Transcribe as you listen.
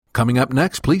Coming up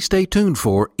next, please stay tuned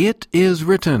for It Is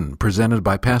Written, presented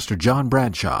by Pastor John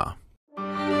Bradshaw.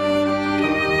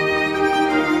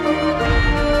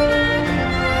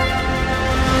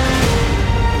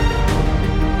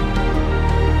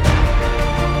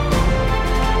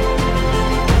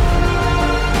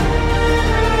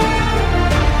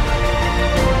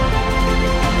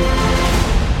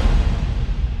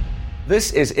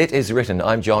 This is It Is Written.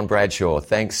 I'm John Bradshaw.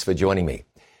 Thanks for joining me.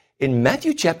 In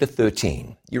Matthew chapter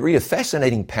 13, you read a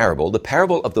fascinating parable, the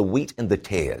parable of the wheat and the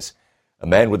tares. A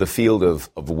man with a field of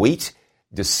wheat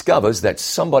discovers that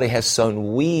somebody has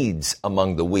sown weeds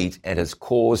among the wheat and has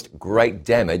caused great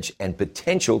damage and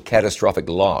potential catastrophic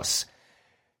loss.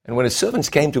 And when his servants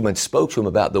came to him and spoke to him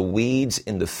about the weeds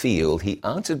in the field, he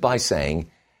answered by saying,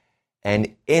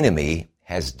 "An enemy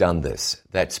has done this."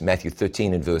 That's Matthew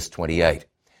 13 and verse 28.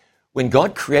 When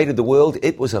God created the world,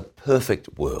 it was a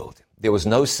perfect world. There was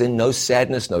no sin, no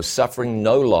sadness, no suffering,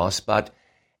 no loss, but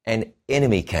an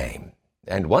enemy came.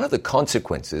 And one of the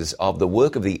consequences of the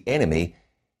work of the enemy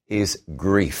is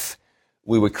grief.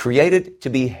 We were created to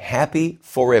be happy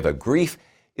forever. Grief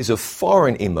is a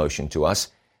foreign emotion to us,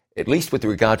 at least with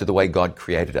regard to the way God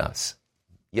created us.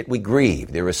 Yet we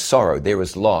grieve. There is sorrow. There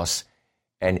is loss.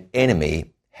 An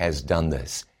enemy has done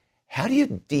this. How do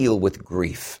you deal with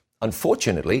grief?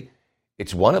 Unfortunately,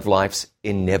 it's one of life's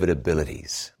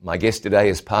inevitabilities. My guest today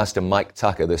is Pastor Mike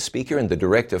Tucker, the speaker and the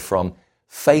director from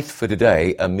Faith for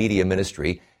Today, a media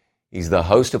ministry. He's the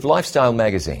host of Lifestyle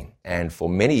Magazine and for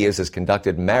many years has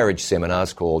conducted marriage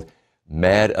seminars called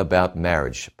Mad About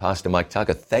Marriage. Pastor Mike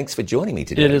Tucker, thanks for joining me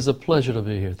today. It is a pleasure to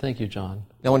be here. Thank you, John.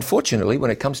 Now, unfortunately, when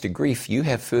it comes to grief, you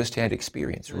have first-hand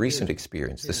experience, recent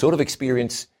experience, the sort of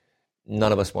experience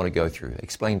none of us want to go through.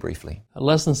 Explain briefly.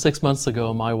 Less than 6 months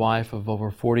ago, my wife of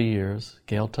over 40 years,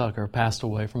 Gail Tucker, passed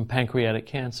away from pancreatic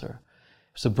cancer.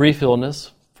 It was a brief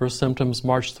illness. First symptoms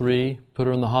March 3, put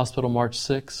her in the hospital March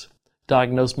 6,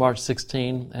 diagnosed March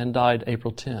 16, and died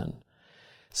April 10.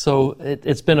 So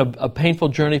it's been a painful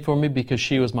journey for me because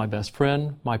she was my best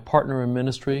friend, my partner in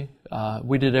ministry.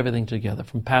 We did everything together,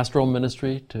 from pastoral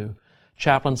ministry to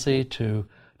chaplaincy to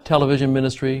television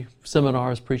ministry,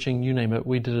 seminars, preaching, you name it,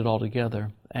 we did it all together.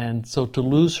 And so to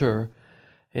lose her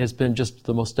has been just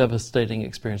the most devastating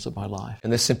experience of my life.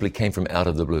 And this simply came from out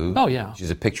of the blue? Oh, yeah.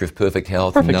 She's a picture of perfect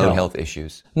health, no health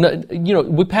issues. No,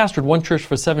 we pastored one church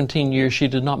for 17 years. She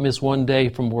did not miss one day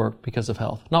from work because of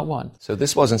health. Not one. So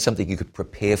this wasn't something you could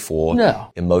prepare for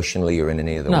emotionally or in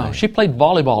any other way? No, she played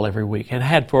volleyball every week and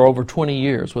had for over 20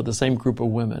 years with the same group of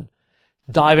women.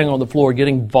 Diving on the floor,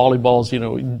 getting volleyballs,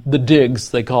 the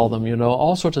digs, they call them,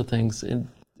 all sorts of things. In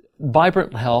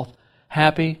vibrant health,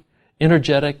 happy,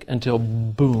 energetic, until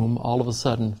boom, all of a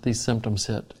sudden, these symptoms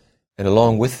hit. And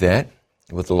along with that,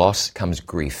 with the loss comes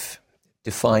grief.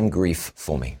 Define grief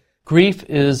for me. Grief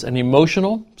is an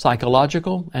emotional,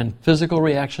 psychological, and physical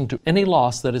reaction to any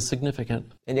loss that is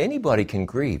significant. And anybody can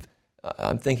grieve.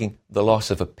 I'm thinking the loss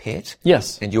of a pet.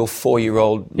 Yes. And your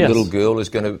 4-year-old little girl is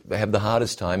going to have the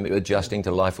hardest time adjusting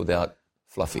to life without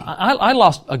Fluffy. I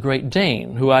lost a Great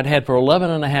Dane who I'd had for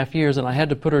 11 and a half years, and I had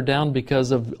to put her down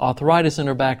because of arthritis in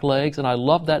her back legs, and I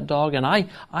loved that dog, and I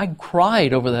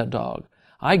cried over that dog.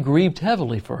 I grieved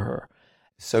heavily for her.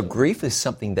 So grief is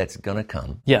something that's going to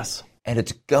come. Yes. And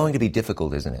it's going to be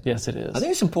difficult, isn't it? Yes, it is. I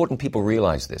think it's important people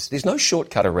realize this. There's no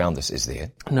shortcut around this, is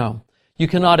there? No. You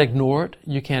cannot ignore it.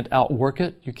 You can't outwork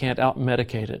it. You can't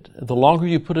outmedicate it. The longer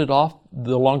you put it off,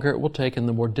 the longer it will take and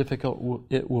the more difficult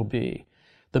it will be.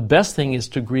 The best thing is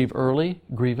to grieve early,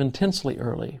 grieve intensely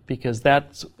early, because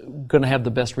that's going to have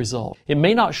the best result. It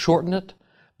may not shorten it,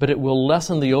 but it will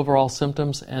lessen the overall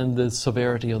symptoms and the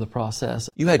severity of the process.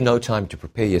 You had no time to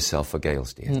prepare yourself for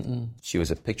Gail's death. Mm-mm. She was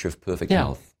a picture of perfect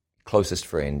health, closest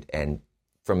friend, and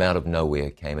from out of nowhere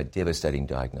came a devastating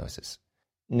diagnosis.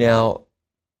 Now,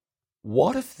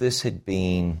 what if this had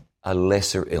been a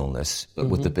lesser illness, but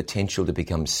with the potential to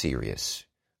become serious?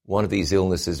 One of these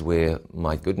illnesses where,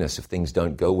 my goodness, if things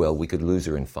don't go well, we could lose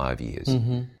her in 5 years.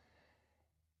 Mm-hmm.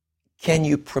 Can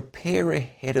you prepare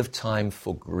ahead of time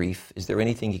for grief? Is there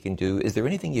anything you can do? Is there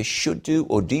anything you should do?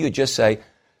 Or do you just say,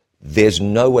 there's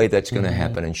no way that's going to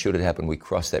happen, and should it happen, we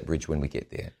cross that bridge when we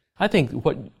get there? I think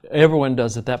what everyone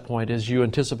does at that point is you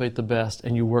anticipate the best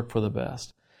and you work for the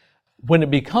best. When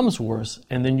it becomes worse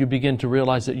and then you begin to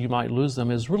realize that you might lose them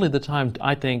is really the time,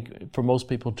 I think, for most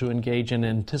people to engage in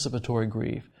anticipatory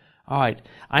grief. All right,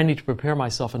 I need to prepare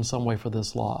myself in some way for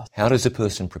this loss. How does a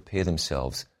person prepare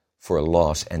themselves for a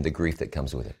loss and the grief that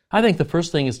comes with it? I think the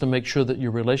first thing is to make sure that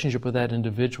your relationship with that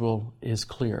individual is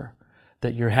clear,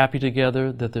 that you're happy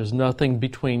together, that there's nothing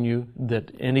between you,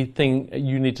 that anything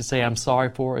you need to say I'm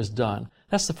sorry for is done.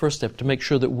 That's the first step, to make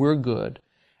sure that we're good.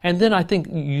 And then I think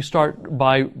you start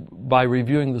by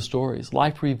reviewing the stories.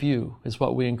 Life review is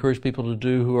what we encourage people to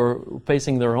do who are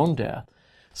facing their own death.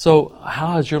 So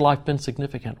how has your life been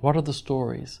significant? What are the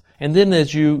stories? And then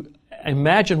as you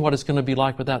imagine what it's going to be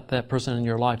like without that person in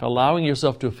your life, allowing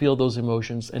yourself to feel those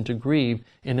emotions and to grieve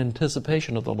in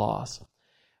anticipation of the loss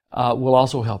will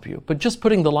also help you. But just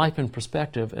putting the life in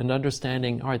perspective and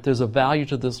understanding, all right, there's a value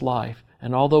to this life.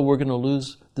 And although we're going to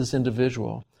lose this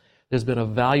individual, there's been a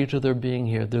value to their being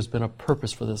here. There's been a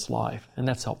purpose for this life, and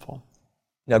that's helpful.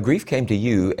 Now, grief came to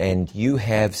you, and you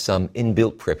have some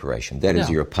inbuilt preparation. That is,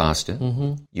 you're a pastor,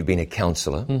 you've been a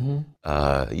counselor,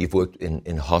 you've worked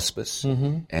in hospice,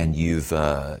 and you've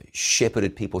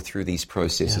shepherded people through these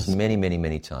processes many, many,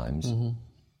 many times.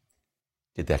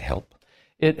 Did that help?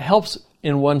 It helps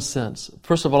in one sense.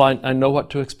 First of all, I know what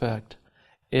to expect.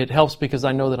 It helps because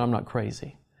I know that I'm not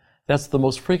crazy. That's the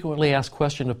most frequently asked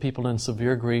question of people in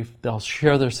severe grief. They'll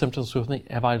share their symptoms with me.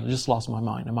 Have I just lost my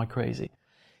mind? Am I crazy?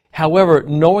 However,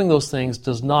 knowing those things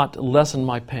does not lessen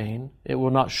my pain. It will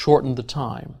not shorten the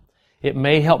time. It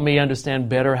may help me understand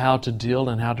better how to deal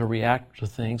and how to react to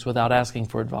things without asking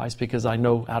for advice because I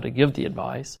know how to give the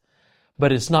advice.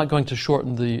 But it's not going to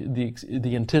shorten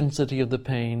the intensity of the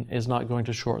pain, is not going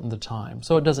to shorten the time.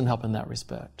 So it doesn't help in that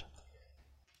respect.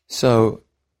 So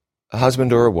a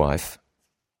husband or a wife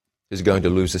is going to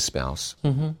lose a spouse.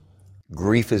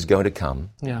 Grief is going to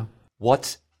come. Yeah.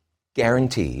 What's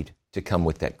guaranteed to come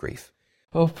with that grief?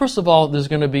 Well, first of all, there's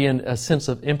going to be a sense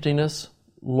of emptiness,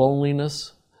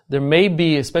 loneliness. There may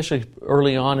be, especially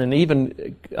early on and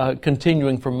even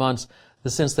continuing for months, the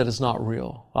sense that it's not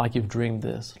real, like you've dreamed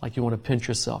this, like you want to pinch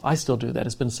yourself. I still do that.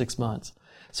 It's been 6 months.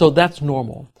 So that's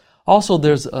normal. Also,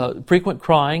 there's frequent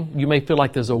crying. You may feel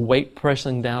like there's a weight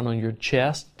pressing down on your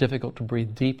chest, difficult to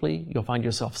breathe deeply. You'll find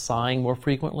yourself sighing more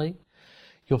frequently.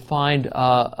 You'll find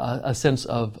a sense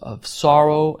of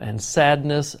sorrow and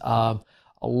sadness, a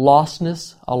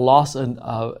lostness, a loss in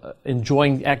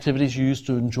enjoying activities you used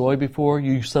to enjoy before,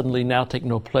 you suddenly now take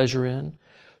no pleasure in.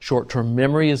 Short-term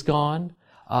memory is gone.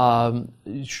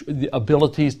 The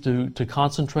abilities to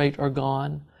concentrate are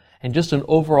gone. And just an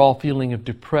overall feeling of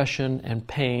depression and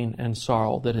pain and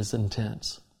sorrow that is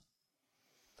intense.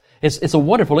 It's a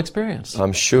wonderful experience.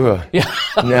 I'm sure.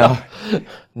 Yeah.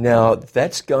 Now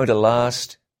that's going to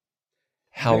last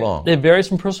how long? It varies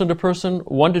from person to person.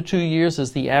 1 to 2 years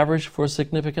is the average for a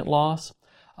significant loss.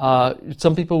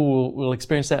 Some people will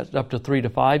experience that up to 3 to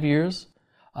 5 years,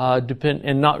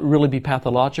 and not really be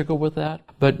pathological with that.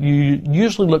 But you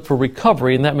usually look for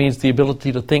recovery, and that means the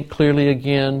ability to think clearly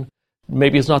again.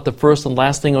 Maybe it's not the first and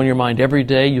last thing on your mind every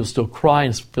day. You'll still cry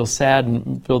and feel sad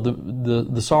and feel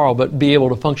the sorrow, but be able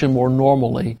to function more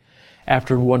normally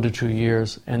after 1 to 2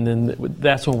 years. And then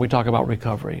that's when we talk about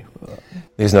recovery.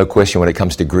 There's no question when it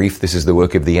comes to grief, this is the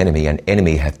work of the enemy, and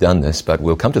enemy hath done this. But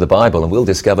we'll come to the Bible and we'll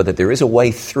discover that there is a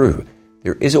way through.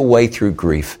 There is a way through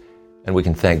grief, and we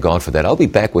can thank God for that. I'll be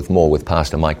back with more with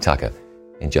Pastor Mike Tucker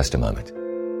in just a moment.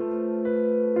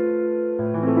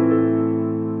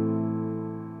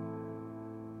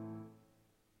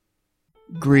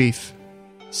 Grief.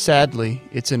 Sadly,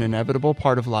 it's an inevitable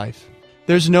part of life.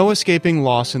 There's no escaping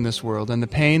loss in this world and the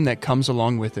pain that comes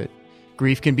along with it.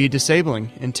 Grief can be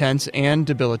disabling, intense, and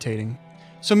debilitating.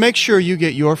 So make sure you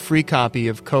get your free copy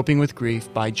of Coping with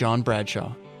Grief by John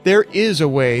Bradshaw. There is a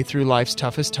way through life's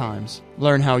toughest times.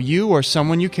 Learn how you or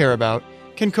someone you care about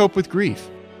can cope with grief.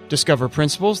 Discover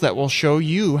principles that will show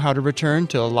you how to return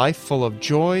to a life full of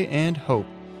joy and hope.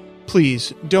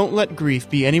 Please, don't let grief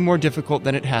be any more difficult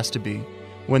than it has to be.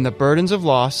 When the burdens of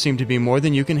loss seem to be more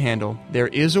than you can handle, there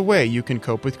is a way you can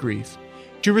cope with grief.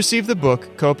 To receive the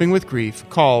book, Coping with Grief,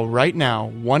 call right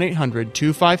now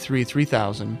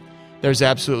 1-800-253-3000. There's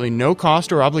absolutely no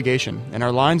cost or obligation, and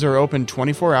our lines are open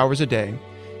 24 hours a day.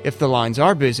 If the lines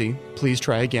are busy, please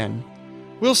try again.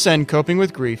 We'll send Coping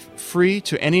with Grief free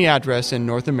to any address in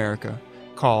North America.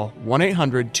 Call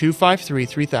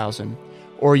 1-800-253-3000,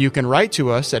 or you can write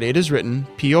to us at It Is Written,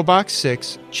 P.O. Box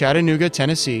 6, Chattanooga,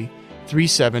 Tennessee,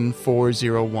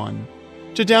 37401.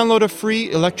 To download a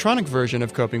free electronic version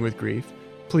of Coping with Grief,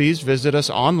 please visit us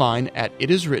online at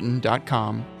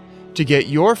itiswritten.com. To get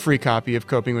your free copy of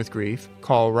Coping with Grief,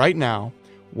 call right now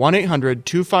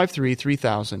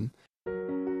 1-800-253-3000.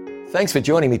 Thanks for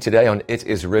joining me today on It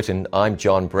Is Written. I'm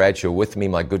John Bradshaw. With me,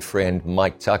 my good friend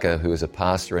Mike Tucker, who is a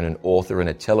pastor and an author and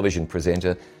a television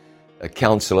presenter, a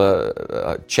counselor,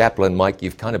 a chaplain. Mike,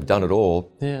 you've kind of done it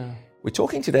all. Yeah. We're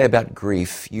talking today about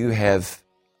grief. You have,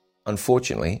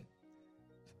 unfortunately,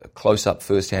 a close-up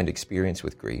first-hand experience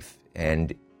with grief,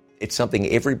 and it's something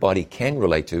everybody can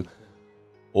relate to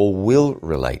or will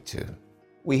relate to.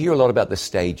 We hear a lot about the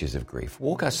stages of grief.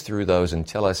 Walk us through those and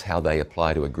tell us how they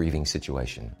apply to a grieving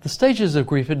situation. The stages of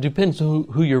grief, it depends on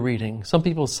who you're reading. Some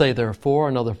people say there are 4,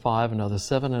 another 5, another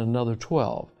 7, and another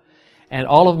 12. And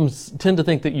all of them tend to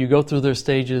think that you go through their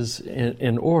stages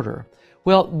in order.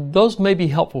 Well, those may be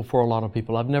helpful for a lot of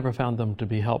people. I've never found them to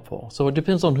be helpful. So it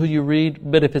depends on who you read,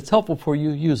 but if it's helpful for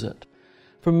you, use it.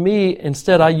 For me,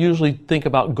 instead, I usually think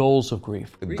about goals of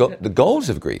grief. The goals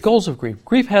of grief? Goals of grief.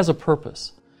 Grief has a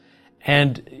purpose.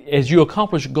 And as you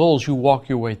accomplish goals, you walk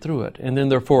your way through it. And then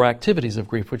there are 4 activities of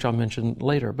grief, which I'll mention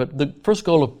later. But the first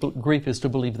goal of grief is to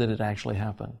believe that it actually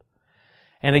happened.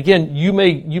 And again, you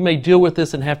may deal with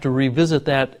this and have to revisit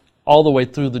that all the way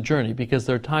through the journey, because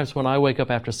there are times when I wake up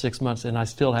after 6 months and I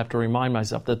still have to remind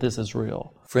myself that this is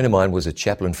real. A friend of mine was a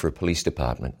chaplain for a police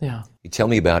department. Yeah. He'd tell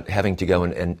me about having to go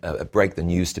and break the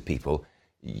news to people.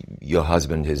 Your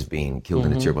husband has been killed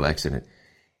in a terrible accident.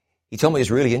 He told me it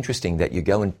was really interesting that you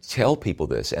go and tell people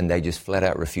this and they just flat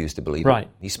out refuse to believe Right. it.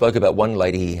 He spoke about one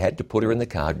lady, he had to put her in the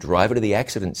car, drive her to the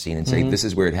accident scene and say, this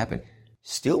is where it happened.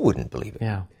 Still wouldn't believe it.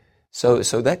 Yeah. So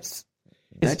that's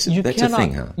a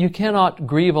thing, huh? You cannot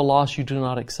grieve a loss you do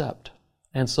not accept.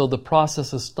 And so the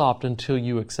process is stopped until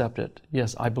you accept it.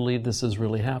 Yes, I believe this has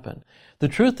really happened. The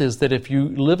truth is that if you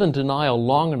live in denial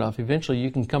long enough, eventually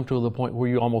you can come to the point where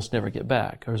you almost never get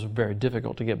back, or it's very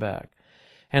difficult to get back.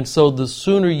 And so the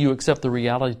sooner you accept the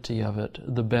reality of it,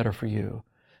 the better for you.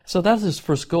 So that's his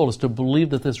first goal, is to believe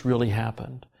that this really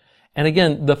happened. And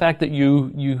again, the fact that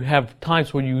you have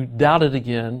times when you doubt it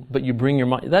again, but you bring your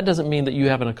mind, that doesn't mean that you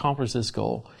haven't accomplished this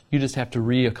goal. You just have to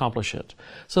re-accomplish it.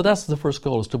 So that's the first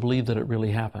goal, is to believe that it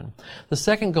really happened. The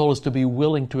second goal is to be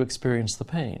willing to experience the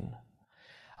pain.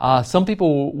 Some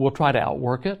people will try to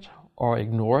outwork it, or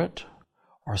ignore it,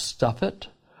 or stuff it.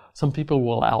 Some people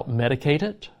will out-medicate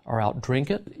it, or out-drink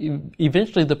it.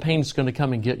 Eventually the pain is going to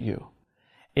come and get you.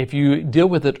 If you deal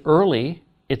with it early,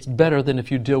 it's better than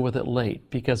if you deal with it late,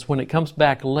 because when it comes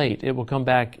back late, it will come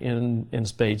back in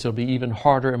spades. It'll be even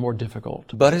harder and more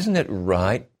difficult. But isn't it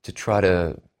right to try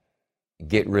to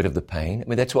get rid of the pain? I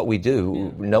mean, that's what we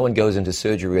do. Yeah. No one goes into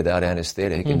surgery without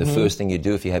anesthetic, and the first thing you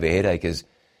do if you have a headache is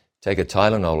take a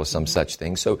Tylenol or some such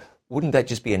thing. So wouldn't that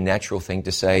just be a natural thing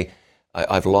to say,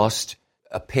 I've lost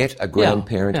a pet, a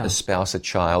grandparent, a spouse, a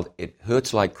child. It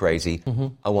hurts like crazy.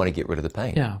 I want to get rid of the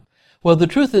pain. Yeah. Well, the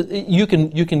truth is you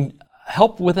can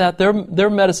help with that. There are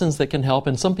medicines that can help,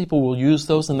 and some people will use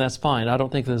those, and that's fine. I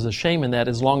don't think there's a shame in that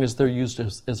as long as they're used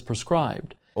as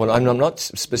prescribed. Well, I'm not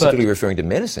specifically referring to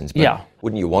medicines, but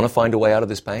wouldn't you want to find a way out of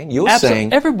this pain? You're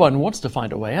saying everyone wants to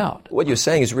find a way out. What you're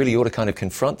saying is really you ought to kind of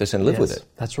confront this and live with it.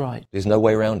 That's right. There's no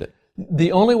way around it.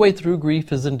 The only way through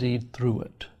grief is indeed through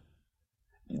it.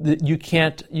 You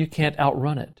can't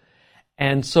outrun it.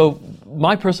 And so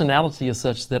my personality is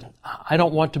such that I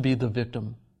don't want to be the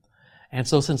victim. And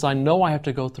so since I know I have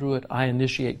to go through it, I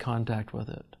initiate contact with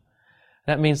it.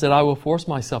 That means that I will force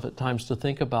myself at times to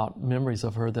think about memories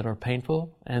of her that are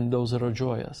painful and those that are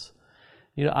joyous.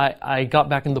 You know, I got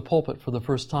back in the pulpit for the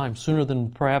first time sooner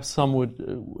than perhaps some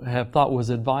would have thought was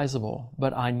advisable,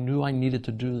 but I knew I needed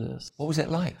to do this. What was that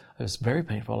like? It was very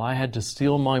painful. I had to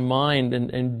steel my mind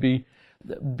and be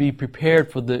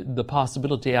prepared for the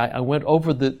possibility. I went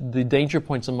over the danger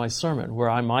points in my sermon where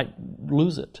I might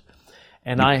lose it.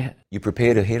 And you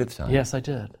prepared ahead of time? Yes, I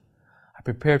did. I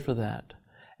prepared for that.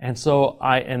 And so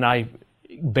I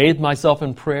bathed myself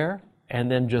in prayer and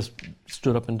then just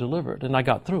stood up and delivered. And I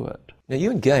got through it. Now,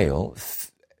 you and Gail,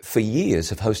 for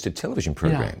years, have hosted television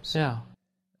programs. Yeah.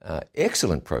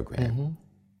 Excellent program.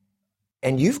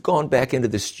 And you've gone back into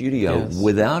the studio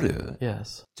without her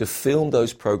to film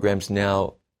those programs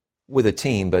now with a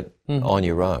team, but on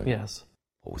your own. Yes.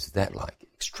 What was that like?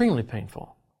 Extremely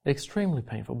painful. Extremely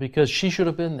painful, because she should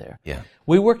have been there. Yeah.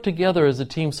 We worked together as a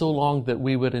team so long that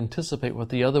we would anticipate what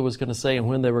the other was going to say and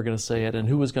when they were going to say it and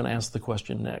who was going to ask the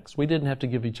question next. We didn't have to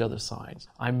give each other signs.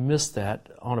 I missed that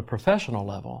on a professional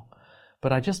level,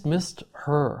 but I just missed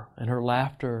her and her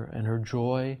laughter and her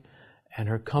joy and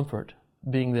her comfort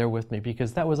being there with me,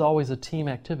 because that was always a team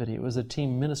activity. It was a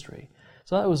team ministry.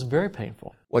 So that was very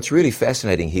painful. What's really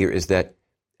fascinating here is that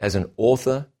as an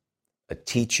author, a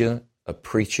teacher, a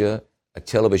preacher, a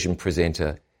television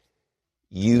presenter,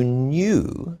 you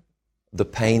knew the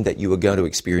pain that you were going to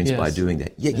experience by doing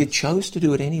that. Yet you chose to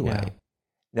do it anyway. Yeah.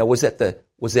 Now, was that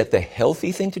the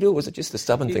healthy thing to do, or was it just the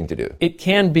stubborn thing to do? It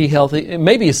can be healthy. It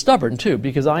may be stubborn, too,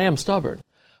 because I am stubborn.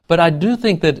 But I do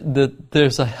think that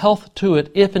there's a health to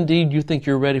it if indeed you think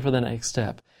you're ready for the next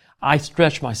step. I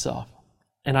stretch myself,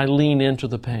 and I lean into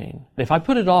the pain. If I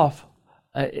put it off,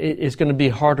 it's going to be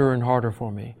harder and harder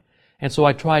for me. And so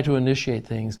I try to initiate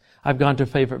things. I've gone to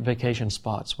favorite vacation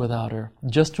spots without her,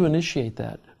 just to initiate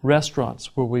that.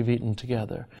 Restaurants where we've eaten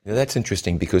together. Now, that's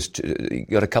interesting because you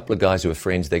got a couple of guys who are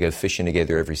friends, they go fishing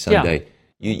together every Sunday.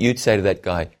 Yeah. You'd say to that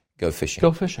guy, go fishing.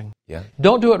 Go fishing. Yeah.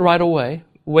 Don't do it right away.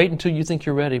 Wait until you think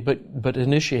you're ready, but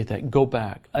initiate that. Go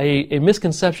back. A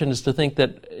misconception is to think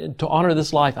that to honor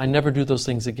this life, I never do those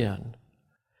things again.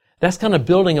 That's kind of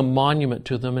building a monument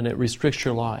to them, and it restricts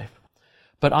your life.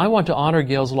 But I want to honor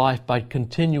Gail's life by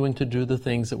continuing to do the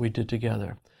things that we did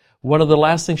together. One of the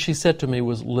last things she said to me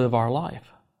was, live our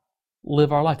life.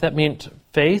 Live our life. That meant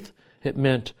faith, it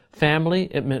meant family,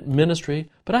 it meant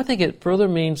ministry, but I think it further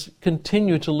means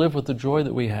continue to live with the joy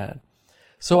that we had.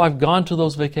 So I've gone to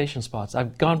those vacation spots.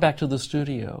 I've gone back to the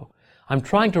studio. I'm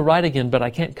trying to write again, but I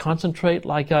can't concentrate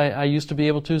like I used to be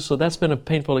able to, so that's been a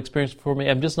painful experience for me.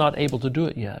 I'm just not able to do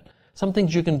it yet. Some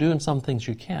things you can do and some things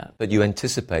you can't. But you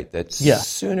anticipate that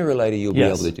sooner or later you'll be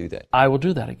able to do that. I will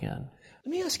do that again.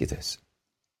 Let me ask you this.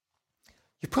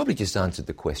 You probably just answered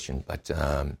the question, but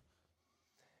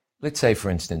let's say, for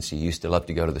instance, you used to love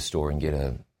to go to the store and get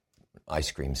an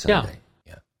ice cream sundae.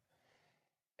 Yeah.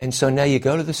 And so now you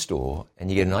go to the store and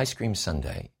you get an ice cream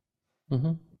sundae.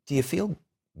 Mm-hmm. Do you feel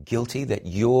guilty that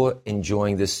you're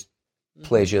enjoying this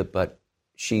pleasure, but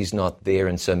she's not there,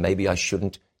 and so maybe I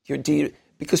shouldn't?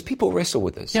 Because people wrestle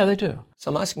with this. Yeah, they do.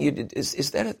 So I'm asking you,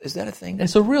 is that a thing?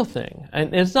 It's a real thing.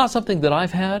 And it's not something that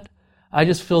I've had. I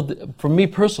just feel, for me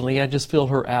personally, I just feel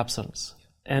her absence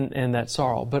and that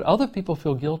sorrow. But other people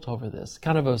feel guilt over this,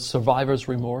 kind of a survivor's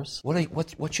remorse.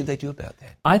 What should they do about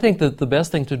that? I think that the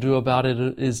best thing to do about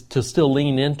it is to still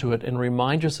lean into it and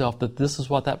remind yourself that this is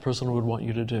what that person would want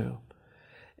you to do.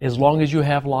 As long as you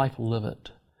have life, live it.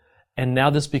 And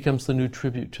now this becomes the new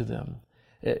tribute to them.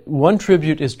 One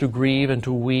tribute is to grieve and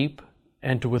to weep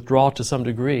and to withdraw to some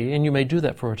degree, and you may do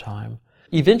that for a time.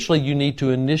 Eventually, you need to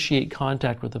initiate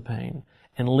contact with the pain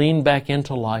and lean back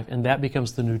into life, and that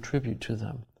becomes the new tribute to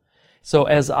them. So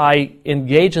as I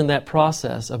engage in that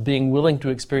process of being willing to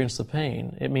experience the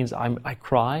pain, it means I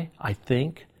cry, I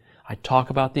think, I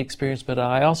talk about the experience, but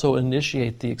I also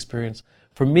initiate the experience.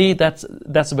 For me, that's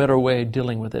a better way of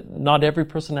dealing with it. Not every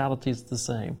personality is the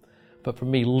same. But for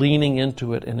me, leaning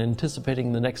into it and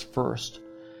anticipating the next first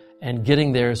and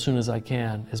getting there as soon as I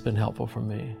can has been helpful for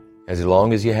me. As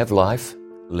long as you have life,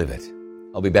 live it.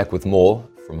 I'll be back with more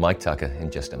from Mike Tucker in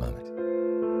just a moment.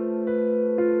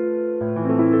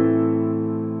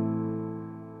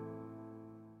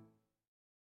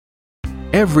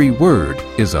 Every Word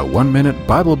is a 1-minute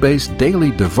Bible-based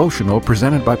daily devotional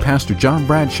presented by Pastor John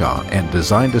Bradshaw and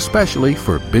designed especially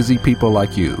for busy people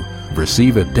like you.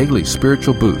 Receive a daily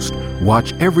spiritual boost.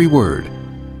 Watch Every Word.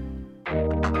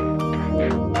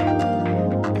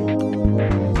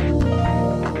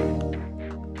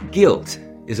 Guilt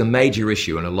is a major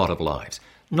issue in a lot of lives.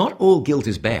 Not all guilt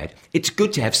is bad. It's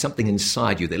good to have something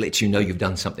inside you that lets you know you've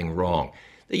done something wrong,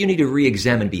 that you need to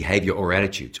re-examine behavior or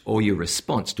attitudes or your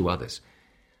response to others.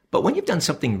 But when you've done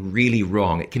something really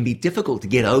wrong, it can be difficult to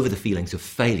get over the feelings of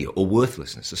failure or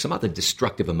worthlessness or some other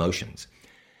destructive emotions.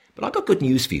 But I've got good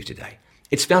news for you today.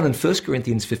 It's found in 1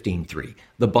 Corinthians 15:3.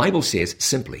 The Bible says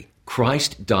simply,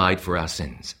 Christ died for our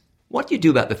sins. What do you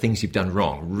do about the things you've done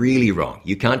wrong, really wrong?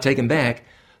 You can't take them back,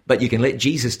 but you can let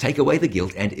Jesus take away the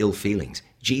guilt and ill feelings.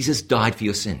 Jesus died for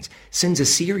your sins. Sin's a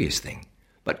serious thing.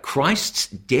 But Christ's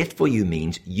death for you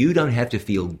means you don't have to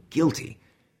feel guilty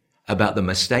about the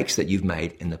mistakes that you've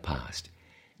made in the past.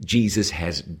 Jesus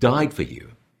has died for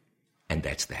you, and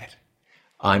that's that.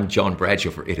 I'm John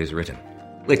Bradshaw for It Is Written.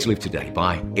 Let's live today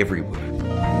by every word.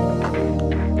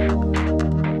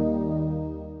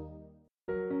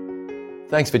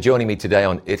 Thanks for joining me today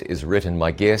on It Is Written.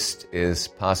 My guest is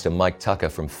Pastor Mike Tucker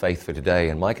from Faith for Today.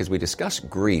 And Mike, as we discuss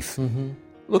grief,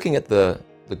 looking at the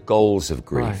goals of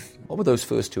grief, what were those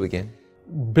first two again?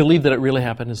 Believe that it really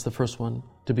happened is the first one.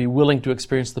 To be willing to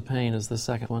experience the pain is the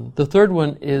second one. The third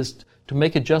one is to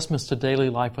make adjustments to daily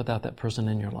life without that person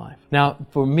in your life. Now,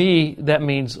 for me, that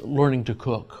means learning to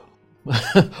cook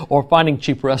or finding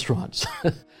cheap restaurants.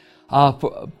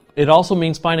 It also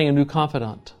means finding a new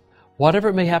confidant. Whatever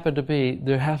it may happen to be,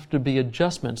 there have to be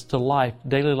adjustments to life,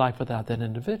 daily life without that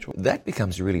individual. That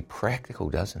becomes really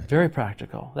practical, doesn't it? Very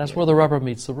practical. That's where the rubber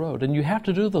meets the road. And you have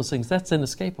to do those things. That's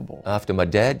inescapable. After my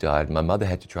dad died, my mother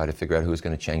had to try to figure out who was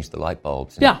going to change the light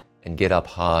bulbs and get up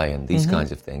high and these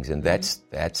kinds of things. And that's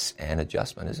an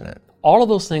adjustment, isn't it? All of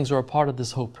those things are a part of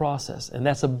this whole process. And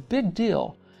that's a big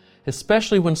deal,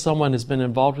 especially when someone has been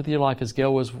involved with your life, as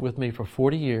Gail was with me for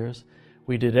 40 years.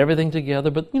 We did everything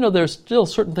together, but there's still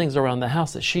certain things around the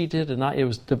house that she did, and it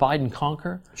was divide and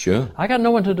conquer. Sure. I got no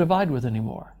one to divide with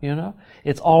anymore,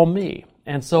 It's all me.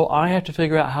 And so I have to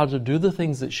figure out how to do the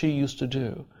things that she used to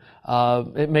do.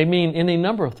 It may mean any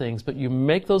number of things, but you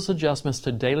make those adjustments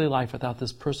to daily life without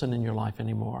this person in your life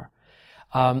anymore.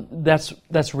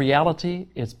 That's reality.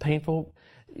 It's painful.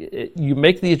 You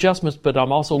make the adjustments, but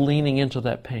I'm also leaning into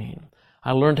that pain.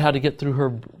 I learned how to get through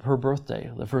her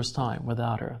birthday the first time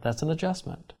without her. That's an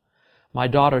adjustment. My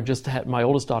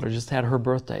oldest daughter just had her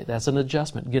birthday. That's an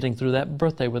adjustment, getting through that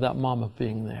birthday without Mama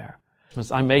being there.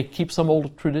 I may keep some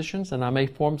old traditions and I may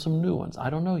form some new ones. I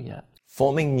don't know yet.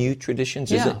 Forming new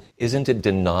traditions? Yeah. Isn't it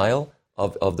denial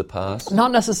of the past?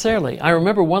 Not necessarily. I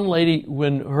remember one lady,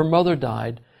 when her mother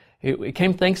died, it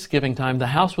came Thanksgiving time, the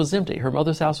house was empty. Her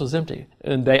mother's house was empty.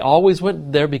 And they always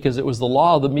went there because it was the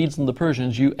law of the Medes and the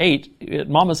Persians. You ate at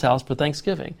Mama's house for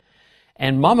Thanksgiving.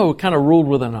 And Mama kind of ruled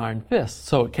with an iron fist.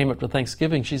 So it came up to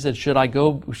Thanksgiving. She said, should I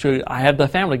have the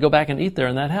family go back and eat there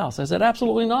in that house? I said,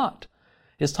 absolutely not.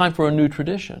 It's time for a new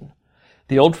tradition.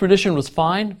 The old tradition was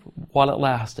fine while it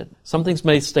lasted. Some things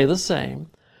may stay the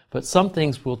same, but some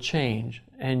things will change,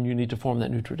 and you need to form that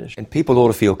new tradition. And people ought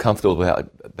to feel comfortable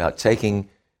about taking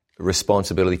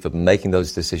responsibility for making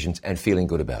those decisions and feeling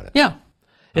good about it. Yeah,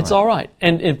 it's all right.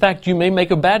 And in fact, you may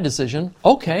make a bad decision.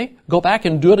 Okay, go back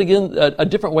and do it again a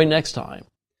different way next time.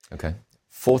 Okay.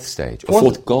 Fourth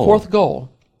goal. Fourth goal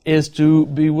is to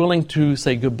be willing to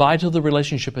say goodbye to the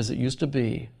relationship as it used to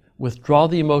be, withdraw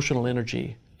the emotional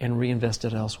energy, and reinvest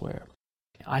it elsewhere.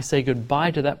 I say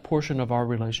goodbye to that portion of our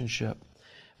relationship,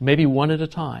 maybe one at a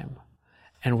time,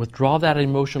 and withdraw that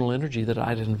emotional energy that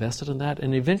I'd invested in that,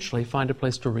 and eventually find a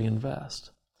place to reinvest.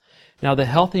 Now, the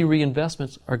healthy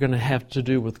reinvestments are going to have to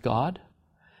do with God,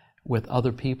 with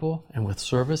other people, and with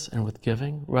service and with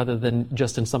giving, rather than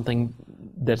just in something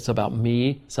that's about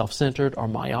me, self-centered, or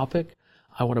myopic.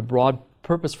 I want a broad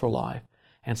purpose for life,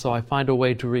 and so I find a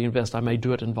way to reinvest. I may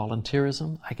do it in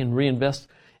volunteerism. I can reinvest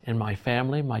in my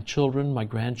family, my children, my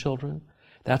grandchildren.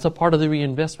 That's a part of the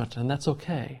reinvestment, and that's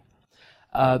okay.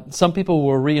 Some people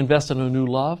will reinvest in a new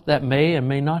love. That may and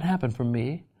may not happen for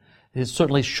me. It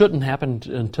certainly shouldn't happen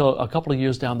until a couple of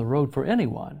years down the road for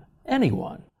anyone.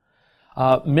 Anyone.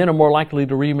 Men are more likely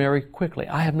to remarry quickly.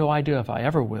 I have no idea if I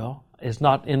ever will. It's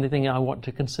not anything I want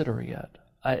to consider yet.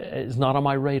 It's not on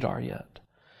my radar yet.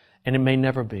 And it may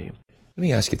never be. Let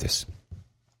me ask you this.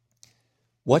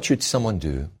 What should someone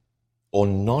do or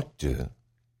not do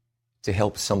to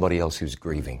help somebody else who's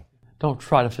grieving? Don't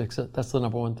try to fix it. That's the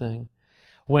number one thing.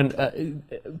 When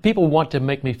people want to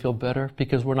make me feel better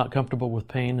because we're not comfortable with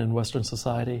pain in Western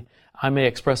society, I may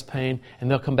express pain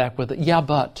and they'll come back with it, yeah,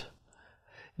 but.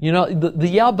 You know, the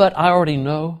yeah, but I already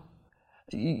know.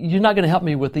 You're not going to help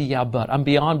me with the yeah, but. I'm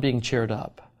beyond being cheered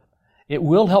up. It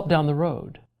will help down the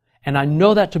road. And I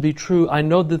know that to be true. I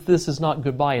know that this is not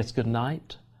goodbye, it's good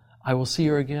night. I will see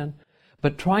her again.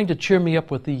 But trying to cheer me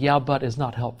up with the yeah, but is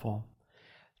not helpful.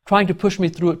 Trying to push me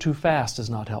through it too fast is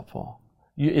not helpful.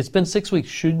 It's been 6 weeks.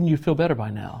 Shouldn't you feel better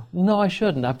by now? No, I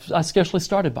shouldn't. I scarcely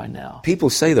started by now. People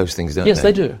say those things, don't they? Yes,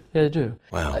 they do. Yeah, they do.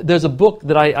 Wow. There's a book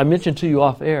that I mentioned to you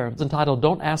off air. It's entitled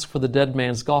Don't Ask for the Dead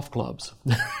Man's Golf Clubs.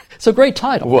 It's a great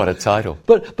title. What a title.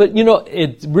 But you know,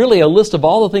 it's really a list of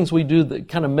all the things we do that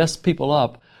kind of mess people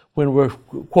up when we're,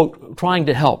 quote, trying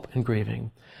to help in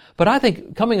grieving. But I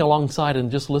think coming alongside and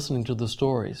just listening to the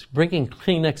stories, bringing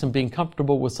Kleenex and being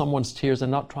comfortable with someone's tears and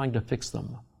not trying to fix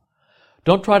them.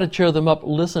 Don't try to cheer them up.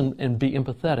 Listen and be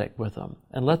empathetic with them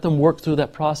and let them work through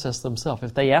that process themselves.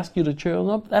 If they ask you to cheer them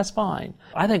up, that's fine.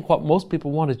 I think what most people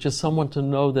want is just someone to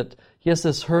know that, yes,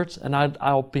 this hurts, and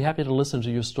I'll be happy to listen to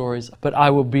your stories, but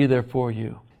I will be there for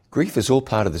you. Grief is all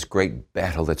part of this great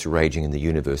battle that's raging in the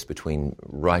universe between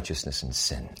righteousness and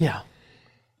sin. Yeah.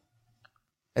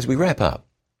 As we wrap up,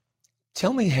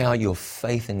 tell me how your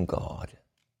faith in God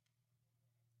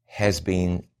has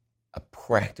been a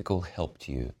practical help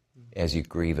to you as you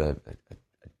grieve a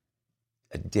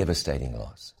devastating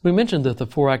loss. We mentioned that the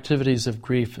 4 activities of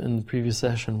grief in the previous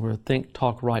session were think,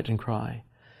 talk, write, and cry.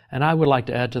 And I would like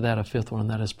to add to that a 5th one, and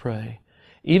that is pray.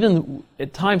 Even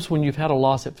at times when you've had a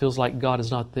loss, it feels like God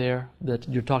is not there, that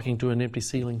you're talking to an empty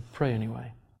ceiling, pray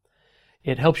anyway.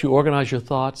 It helps you organize your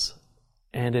thoughts,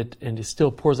 and it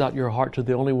still pours out your heart to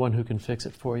the only one who can fix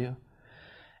it for you.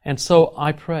 And so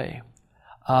I pray.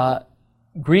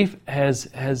 Grief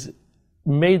has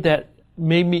made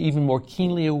me even more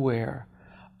keenly aware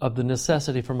of the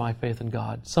necessity for my faith in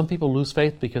God. Some people lose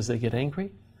faith because they get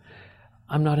angry.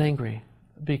 I'm not angry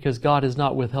because God has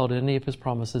not withheld any of His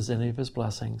promises, any of His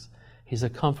blessings. He's a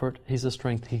comfort. He's a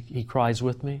strength. He cries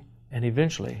with me, and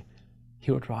eventually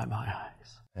He will dry my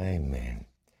eyes. Amen.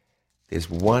 There's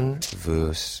one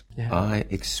verse I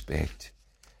expect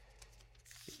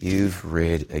you've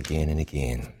read again and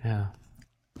again. Yeah.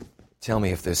 Tell me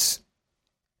if this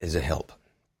is a help.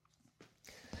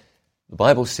 The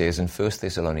Bible says in 1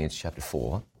 Thessalonians chapter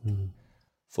 4,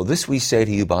 For this we say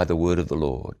to you by the word of the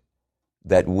Lord,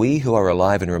 that we who are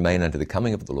alive and remain unto the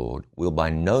coming of the Lord will by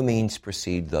no means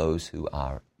precede those who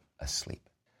are asleep.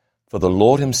 For the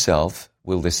Lord himself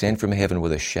will descend from heaven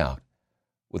with a shout,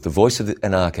 with the voice of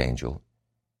an archangel,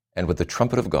 and with the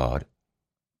trumpet of God,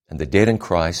 and the dead in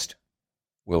Christ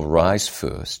will rise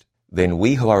first. Then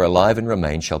we who are alive and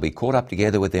remain shall be caught up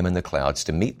together with them in the clouds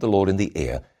to meet the Lord in the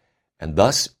air, and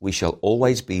thus we shall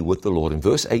always be with the Lord. And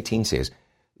verse 18 says,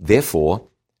 Therefore,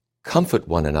 comfort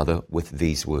one another with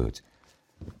these words.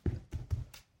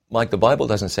 Mike, the Bible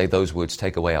doesn't say those words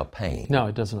take away our pain. No,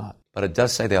 it does not. But it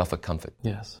does say they offer comfort.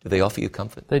 Yes. Do they offer you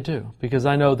comfort? They do, because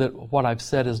I know that what I've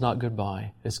said is not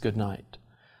goodbye, it's good night.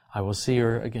 I will see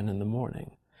her again in the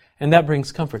morning. And that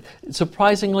brings comfort.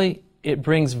 Surprisingly, it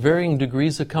brings varying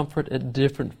degrees of comfort at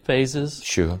different phases.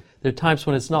 Sure. There are times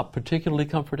when it's not particularly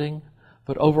comforting,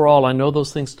 but overall I know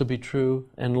those things to be true,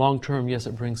 and long term, yes,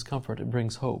 it brings comfort, it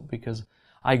brings hope, because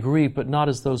I grieve, but not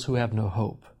as those who have no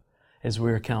hope, as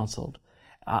we are counseled.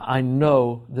 I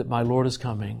know that my Lord is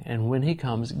coming, and when he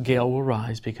comes, Gail will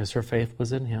rise because her faith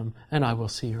was in him, and I will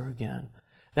see her again.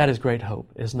 That is great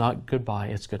hope. It's not goodbye,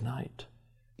 it's good night.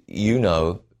 You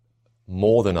know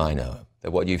more than I know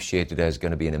that what you've shared today is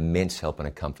going to be an immense help and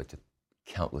a comfort to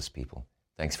countless people.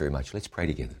 Thanks very much. Let's pray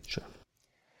together. Sure.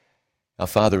 Our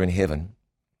Father in heaven,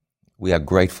 we are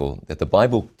grateful that the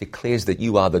Bible declares that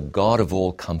you are the God of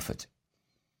all comfort.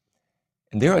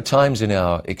 And there are times in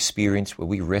our experience where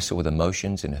we wrestle with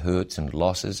emotions and hurts and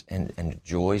losses and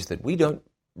joys that we don't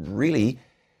really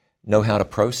know how to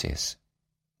process.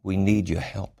 We need your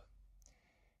help.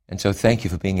 And so thank you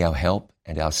for being our help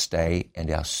and our stay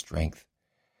and our strength.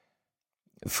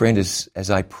 Friend, as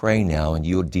I pray now and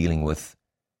you're dealing with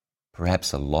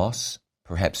perhaps a loss,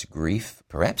 perhaps grief,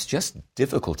 perhaps just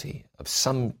difficulty of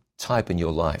some type in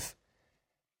your life,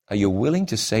 are you willing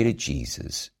to say to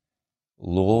Jesus,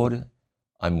 Lord,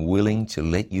 I'm willing to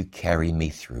let you carry me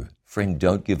through. Friend,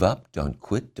 don't give up, don't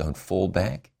quit, don't fall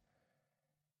back.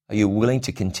 Are you willing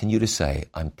to continue to say,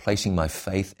 I'm placing my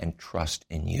faith and trust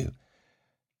in you?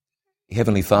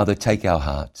 Heavenly Father, take our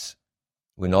hearts.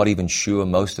 We're not even sure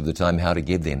most of the time how to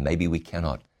give them. Maybe we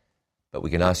cannot. But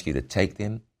we can ask you to take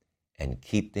them and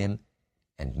keep them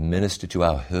and minister to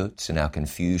our hurts and our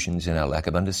confusions and our lack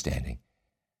of understanding.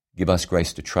 Give us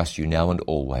grace to trust you now and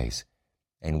always.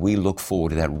 And we look forward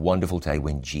to that wonderful day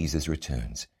when Jesus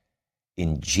returns.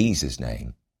 In Jesus'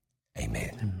 name,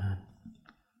 amen. Amen.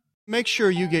 Make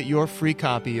sure you get your free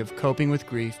copy of Coping with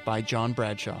Grief by John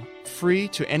Bradshaw. Free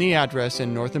to any address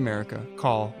in North America.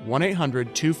 Call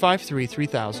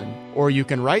 1-800-253-3000, or you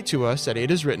can write to us at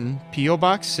It Is Written, P.O.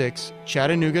 Box 6,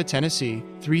 Chattanooga, Tennessee,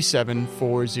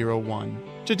 37401.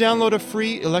 To download a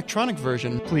free electronic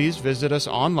version, please visit us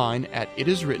online at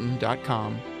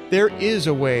itiswritten.com. There is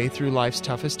a way through life's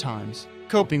toughest times.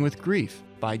 Coping with Grief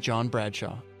by John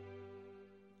Bradshaw.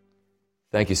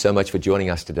 Thank you so much for joining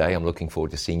us today. I'm looking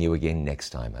forward to seeing you again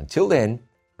next time. Until then,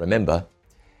 remember,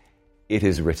 it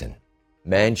is written,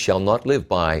 man shall not live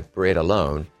by bread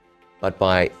alone, but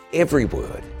by every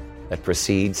word that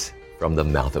proceeds from the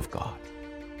mouth of God.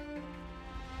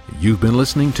 You've been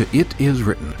listening to It Is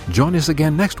Written. Join us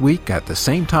again next week at the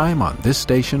same time on this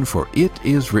station for It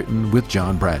Is Written with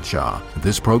John Bradshaw.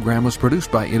 This program was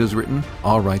produced by It Is Written,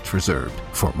 all rights reserved.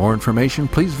 For more information,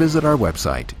 please visit our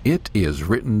website,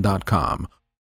 itiswritten.com,